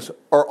blessings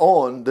are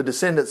on the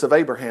descendants of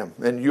Abraham.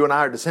 And you and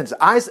I are descendants.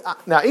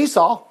 Now,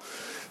 Esau,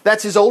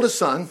 that's his oldest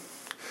son.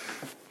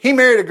 He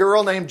married a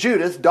girl named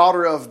Judith,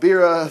 daughter of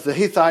Bera the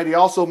Hittite. He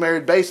also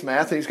married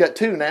Basemath, and he's got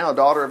two now, a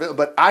daughter of it.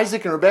 But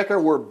Isaac and Rebekah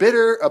were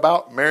bitter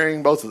about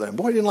marrying both of them.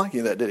 Boy, he didn't like any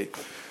of that, did he?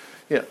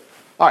 Yeah.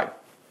 All right.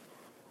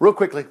 Real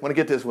quickly, when I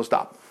get this, we'll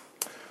stop.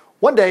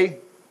 One day,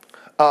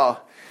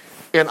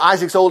 in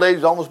Isaac's old age, he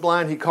was almost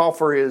blind. He called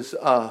for his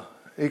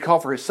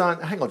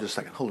son. Hang on just a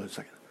second. Hold on a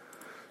second.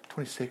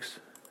 26.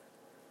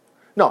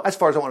 No, as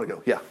far as I want to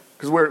go. Yeah,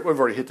 because we've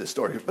already hit this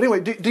story. But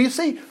anyway, do you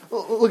see?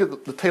 Look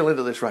at the tail end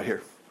of this right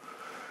here.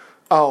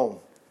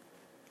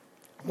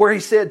 Where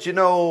he said, he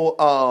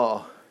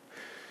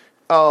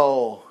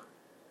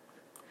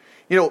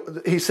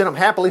sent them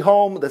happily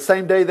home the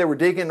same day they were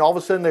digging. All of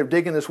a sudden they were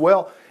digging this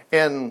well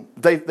and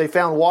they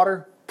found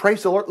water.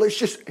 Praise the Lord.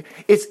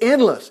 It's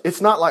endless. It's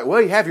not like, well,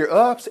 you have your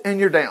ups and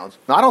your downs.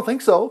 No, I don't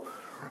think so.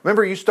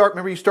 Remember you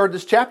started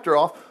this chapter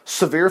off,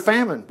 severe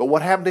famine. But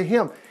what happened to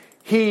him?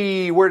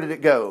 Where did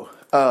it go?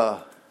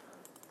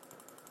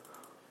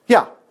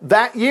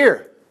 That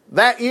year.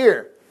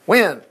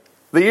 When?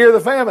 The year of the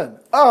famine.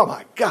 Oh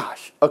my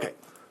gosh. Okay.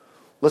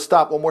 Let's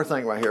stop one more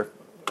thing right here.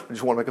 I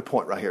just want to make a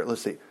point right here.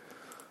 Let's see.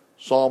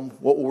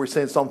 What were we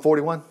saying? Psalm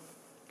 41?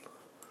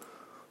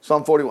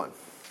 Psalm 41.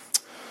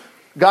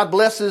 God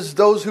blesses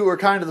those who are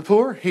kind to the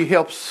poor. He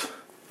helps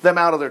them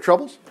out of their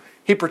troubles.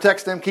 He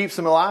protects them, keeps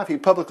them alive. He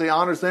publicly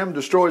honors them,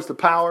 destroys the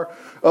power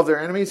of their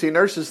enemies. He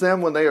nurses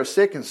them when they are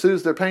sick and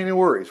soothes their pain and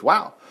worries.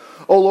 Wow.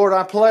 Oh Lord,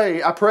 I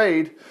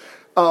prayed,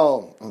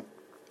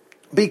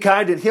 be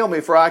kind and heal me,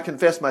 for I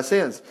confess my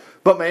sins.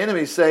 But my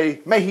enemies say,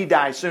 may he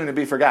die soon and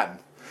be forgotten.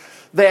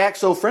 They act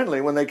so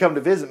friendly when they come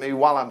to visit me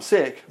while I'm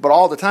sick, but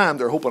all the time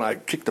they're hoping I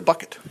kick the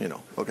bucket,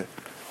 Okay.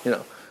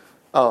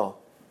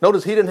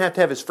 Notice he didn't have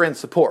to have his friends'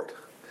 support.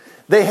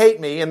 They hate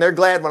me and they're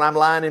glad when I'm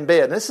lying in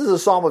bed. And this is a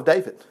psalm of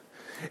David.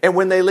 And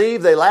when they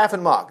leave, they laugh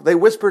and mock. They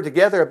whisper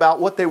together about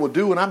what they will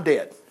do when I'm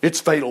dead. It's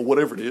fatal,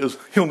 whatever it is.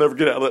 He'll never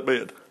get out of that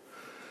bed.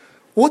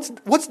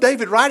 What's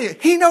David writing?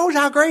 He knows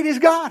how great his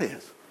God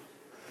is.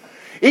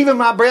 Even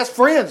my best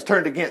friends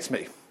turned against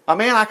me. A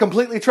man I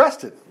completely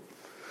trusted.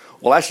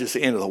 Well, that's just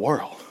the end of the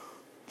world.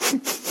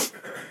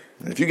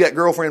 If you got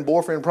girlfriend,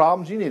 boyfriend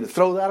problems, you need to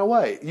throw that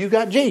away. You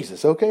got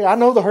Jesus, okay? I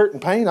know the hurt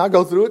and pain. I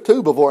go through it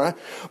too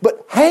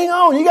but hang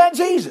on, you got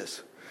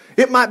Jesus.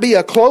 It might be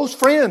a close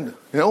friend,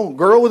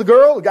 girl with a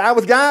girl, a guy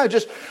with a guy.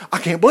 Just, I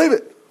can't believe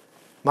it.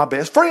 My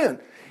best friend.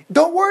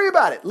 Don't worry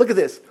about it. Look at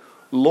this.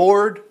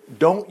 Lord,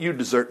 don't you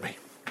desert me.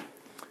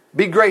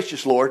 Be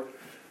gracious, Lord.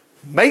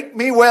 Make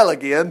me well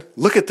again.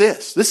 Look at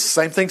this. This is the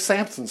same thing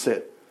Samson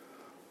said.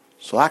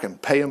 So I can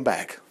pay him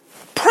back.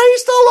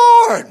 Praise the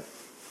Lord.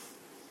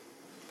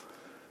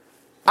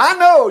 I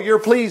know you're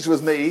pleased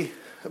with me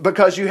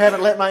because you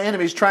haven't let my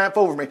enemies triumph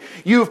over me.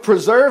 You have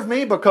preserved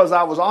me because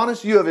I was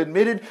honest. You have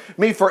admitted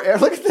me forever.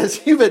 Look at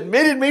this. You've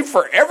admitted me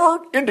forever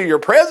into your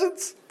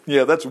presence.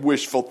 Yeah, that's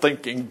wishful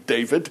thinking,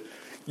 David.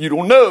 You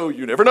don't know.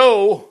 You never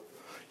know.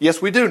 Yes,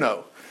 we do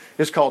know.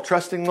 It's called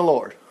trusting the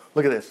Lord.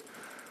 Look at this.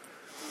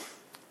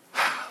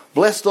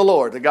 Bless the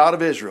Lord, the God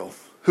of Israel,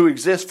 who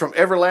exists from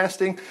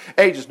everlasting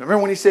ages. Now,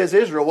 remember when he says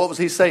Israel, what was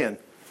he saying?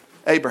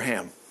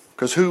 Abraham.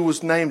 Because who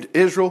was named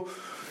Israel?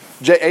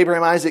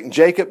 Abraham, Isaac, and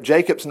Jacob.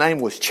 Jacob's name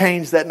was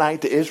changed that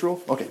night to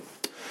Israel. Okay.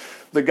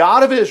 The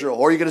God of Israel,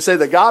 or you're going to say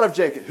the God of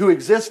Jacob, who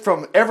exists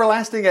from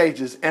everlasting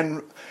ages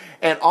and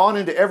on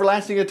into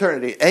everlasting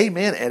eternity.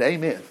 Amen and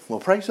amen. Well,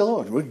 praise the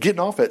Lord. We're getting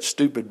off that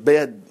stupid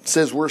bed that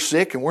says we're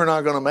sick and we're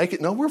not going to make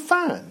it. No, we're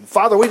fine.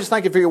 Father, we just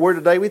thank you for your word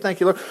today. We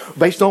thank you, Lord.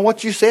 Based on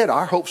what you said,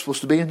 our hope's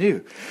supposed to be in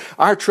you.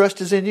 Our trust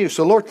is in you.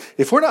 So, Lord,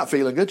 if we're not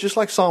feeling good, just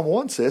like Psalm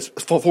 1 says,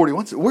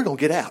 41 says, we're going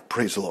to get out.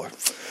 Praise the Lord.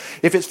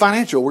 If it's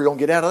financial, we're going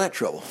to get out of that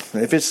trouble.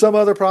 And if it's some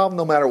other problem,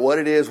 no matter what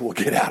it is, we'll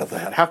get out of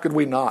that. How could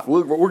we not?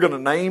 We're going to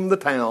name the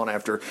town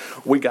after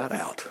we got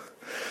out.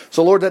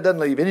 So, Lord, that doesn't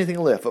leave anything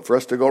left but for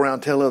us to go around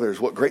and tell others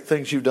what great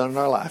things you've done in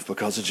our life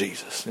because of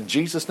Jesus. In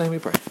Jesus' name we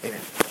pray. Amen.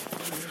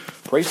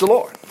 Praise the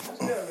Lord.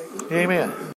 Amen.